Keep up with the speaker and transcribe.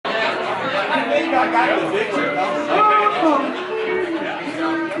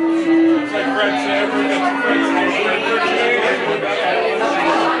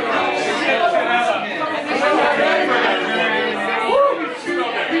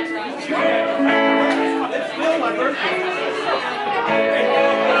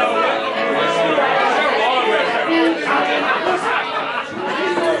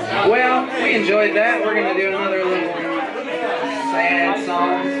Well, we enjoyed that. We're going to do another little sad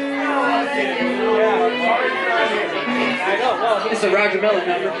song. It's a Roger Miller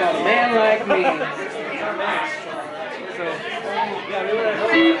number called A Man Like Me.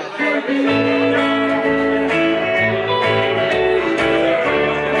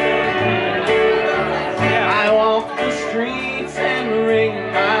 I walk the streets and wring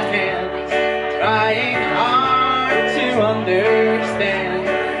my hands, trying hard to understand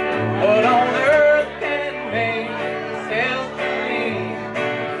what on earth can make herself believe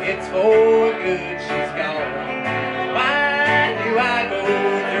it's for good she's gone. Why do I go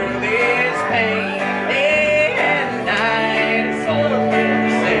through this pain day and night? It's all the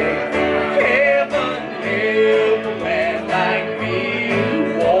same. Heaven help a man like me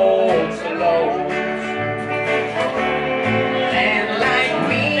who walks alone, and like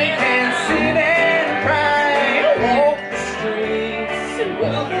me can sit and cry, walk the streets and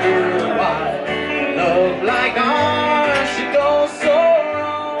wonder why love like ours should go so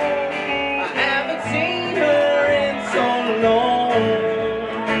wrong. I haven't seen her in so long.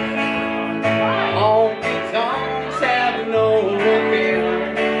 Honky tonks have no appeal,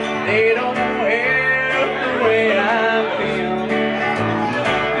 they don't help the way I feel.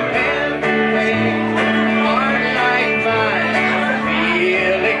 And a heart like mine,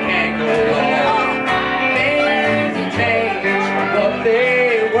 feel it can't go on. Things change from what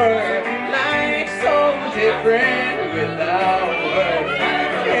they were, life's so different without her.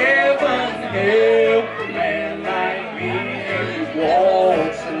 Heaven help a man like me who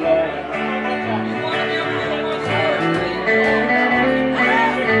walks alone.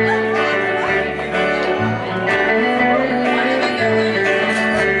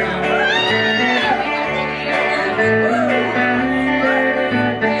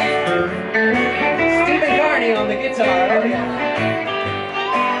 Stephen Carney on the guitar.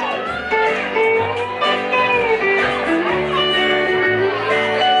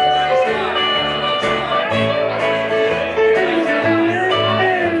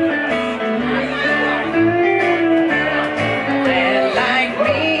 And like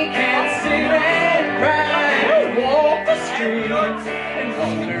me can sit and cry, walk the streets and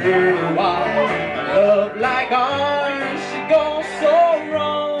wonder why love like ours should go so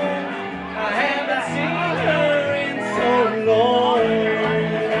wrong. I haven't seen her in so long.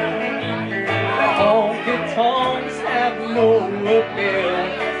 Honky tonks have no appeal,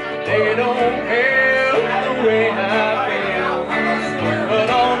 they don't help the way I feel. But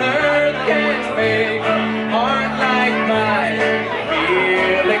on earth can make a heart like mine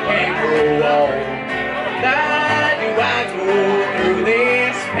really can't go on. Why do I go through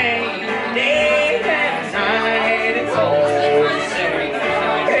this pain day and night? It's all the same.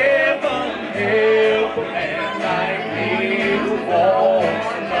 Heaven help a man like me who walks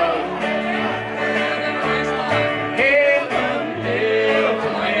alone. Heaven help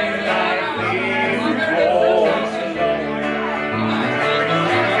a man like me who walks alone.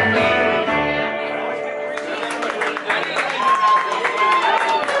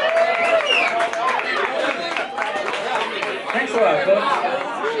 Thanks a lot, folks.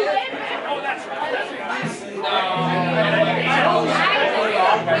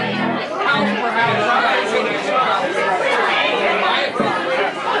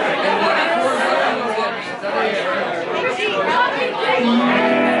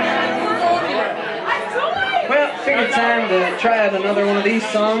 Well, figured time to try out another one of these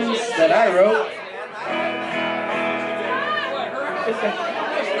songs that I wrote.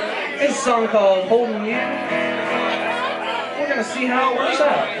 It's a song called Holding You. We're gonna see how it works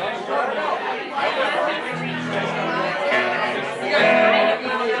out.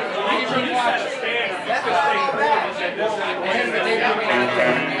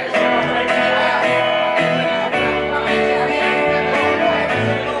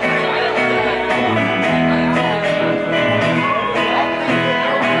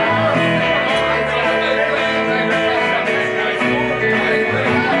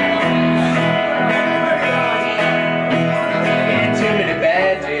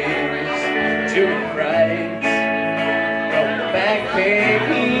 Too many rides from the back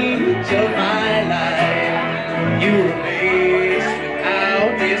page of my life. You were amazed with how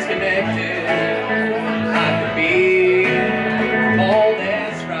disconnected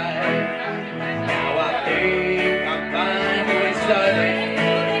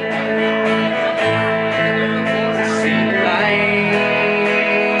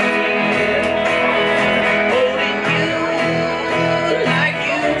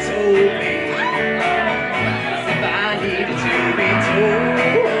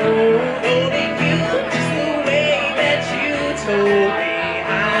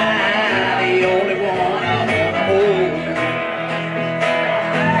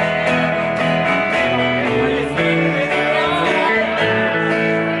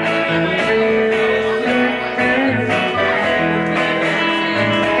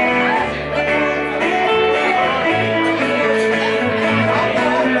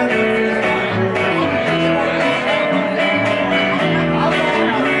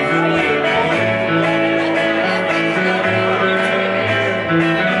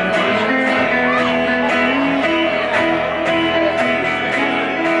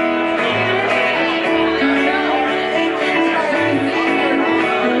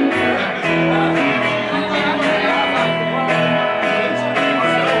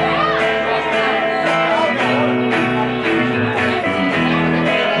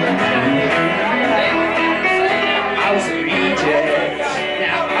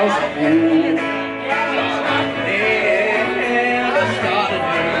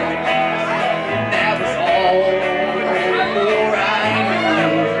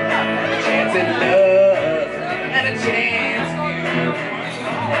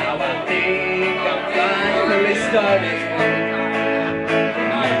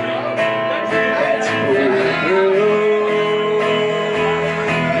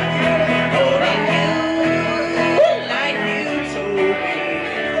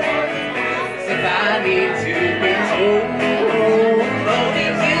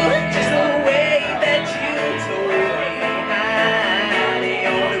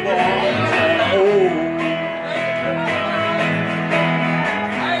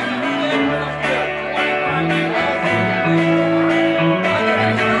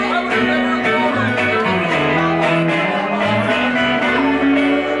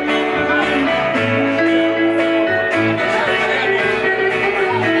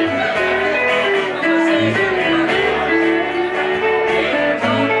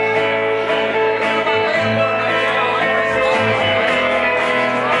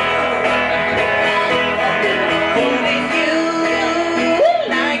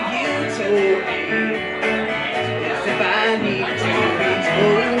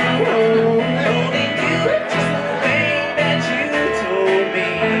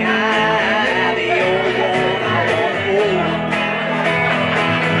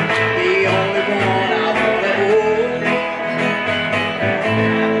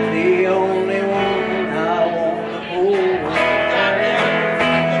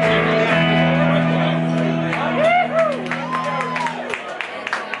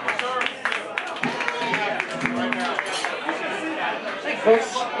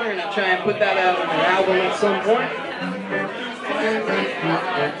some point.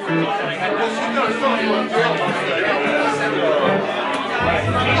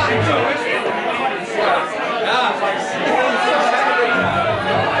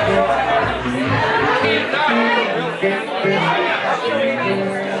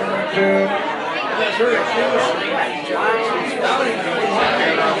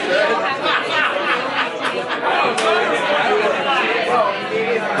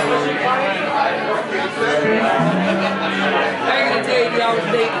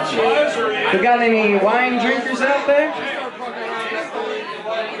 We got any wine drinkers out there?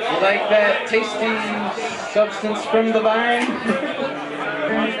 You like that tasty substance from the vine?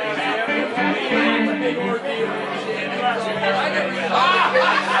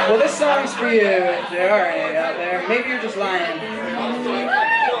 Well, this song's for you, J.R.A. out there. Maybe you're just lying.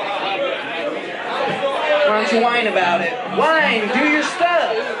 Why don't you whine about it? Whine, do your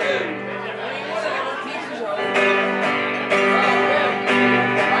stuff.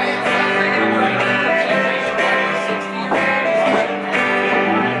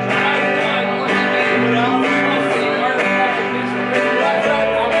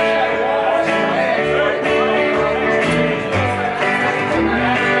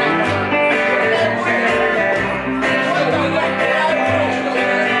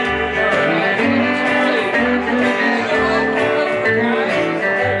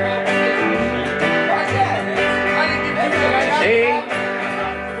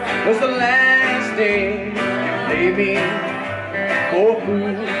 Was the last day, baby, for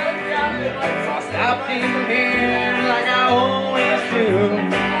food. So I stopped in here like I always do,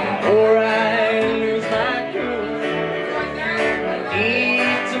 or I lose my cool. I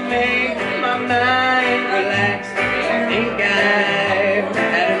need to make my mind relax. I think I've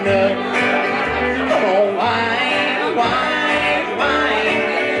had enough. Come on, wine, wine,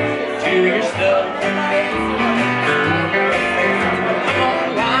 wine, do your stuff.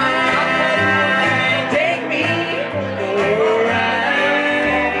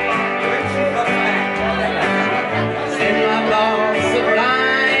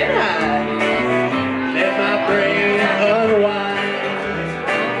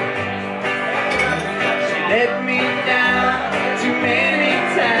 Let me down too many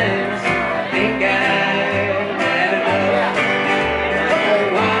times. I think I've had enough. Oh,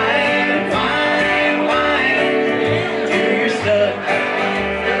 wine, wine, wine, do your stuff.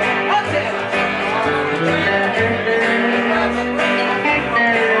 I'll tell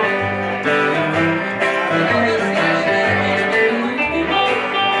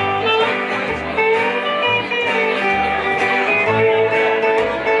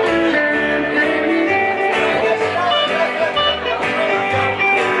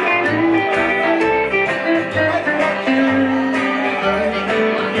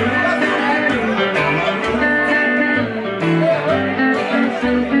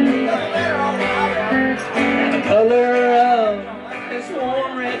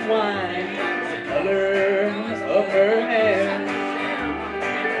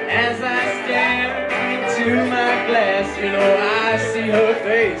as I stare into my glass, you know I see her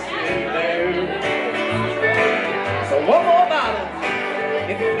face in there. So one more bottle,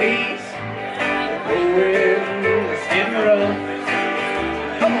 if you please. Oh, it's getting rough.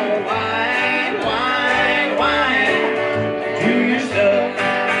 Come on, wine, wine, wine, do your stuff.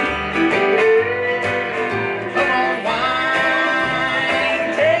 Come on, wine,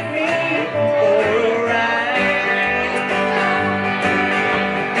 take me for a ride.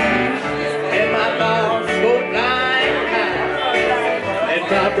 Let my thoughts go flying high. Let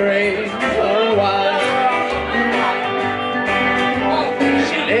my brain unwind.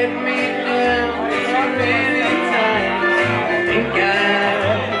 She let me down too many times. I think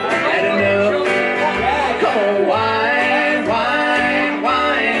I've had enough. Come on, wine, wine,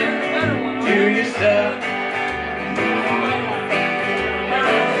 wine, do your stuff.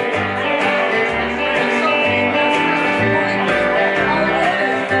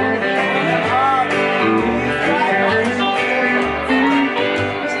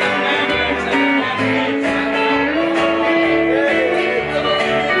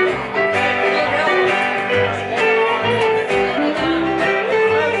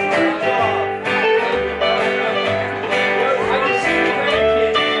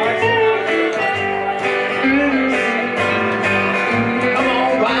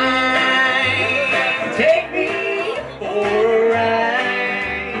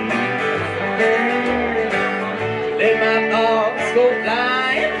 Let my thoughts go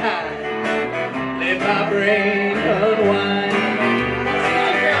flying high. Let my brain